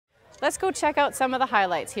Let's go check out some of the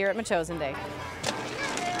highlights here at Metchosin Day.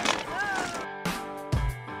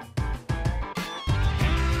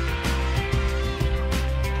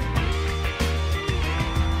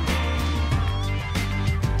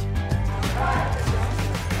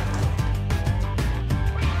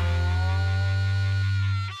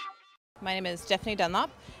 My name is Stephanie Dunlop,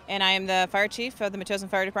 and I am the Fire Chief of the Metchosin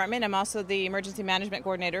Fire Department. I'm also the Emergency Management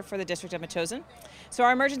Coordinator for the District of Metchosin. So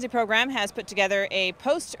our emergency program has put together a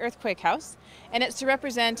post-earthquake house, and it's to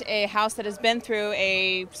represent a house that has been through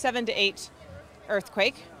a 7 to 8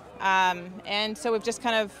 earthquake. And so we've just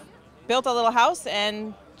kind of built a little house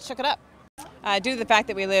and shook it up. Due to the fact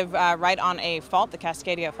that we live right on a fault, the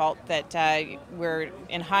Cascadia fault, that we're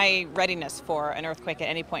in high readiness for an earthquake at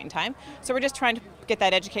any point in time. So we're just trying to get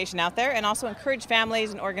that education out there and also encourage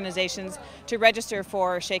families and organizations to register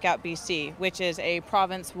for Shakeout BC, which is a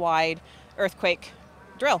province-wide earthquake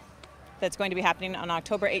drill that's going to be happening on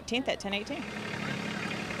October 18th at 10:18.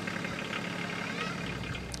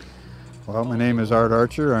 Well, my name is Art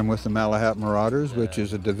Archer. I'm with the Malahat Marauders, which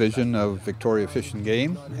is a division of Victoria Fish and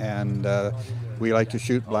Game, and we like to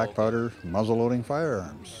shoot black powder muzzle-loading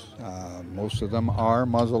firearms. Most of them are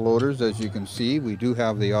muzzle loaders, as you can see. We do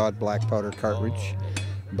have the odd black powder cartridge,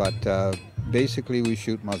 but basically we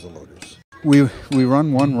shoot muzzle loaders. We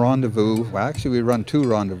run one rendezvous. Well, actually we run two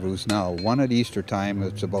rendezvous now. One at Easter time,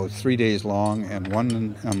 it's about 3 days long, and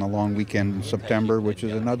one on the long weekend in September, which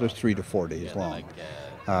is another 3 to 4 days long.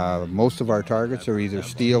 Most of our targets are either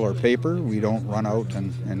steel or paper. We don't run out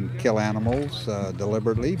and kill animals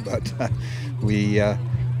deliberately, but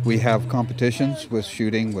we have competitions with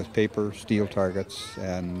shooting with paper, steel targets,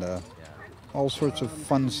 and all sorts of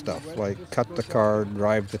fun stuff like cut the card,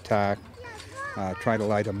 drive the tack, try to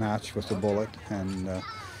light a match with the bullet, and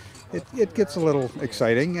it gets a little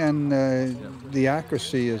exciting, and the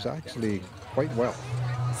accuracy is actually quite well.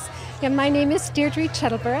 Yeah, my name is Deirdre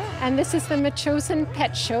Chetelborough, and this is the Metchosin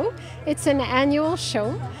Pet Show. It's an annual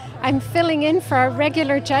show. I'm filling in for our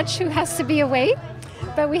regular judge who has to be away,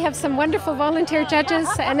 but we have some wonderful volunteer judges,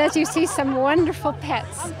 and as you see, some wonderful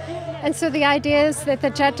pets. And so the idea is that the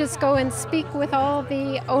judges go and speak with all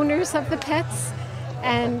the owners of the pets,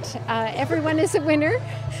 and everyone is a winner.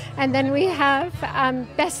 And then we have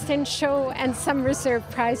best in show and some reserve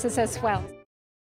prizes as well.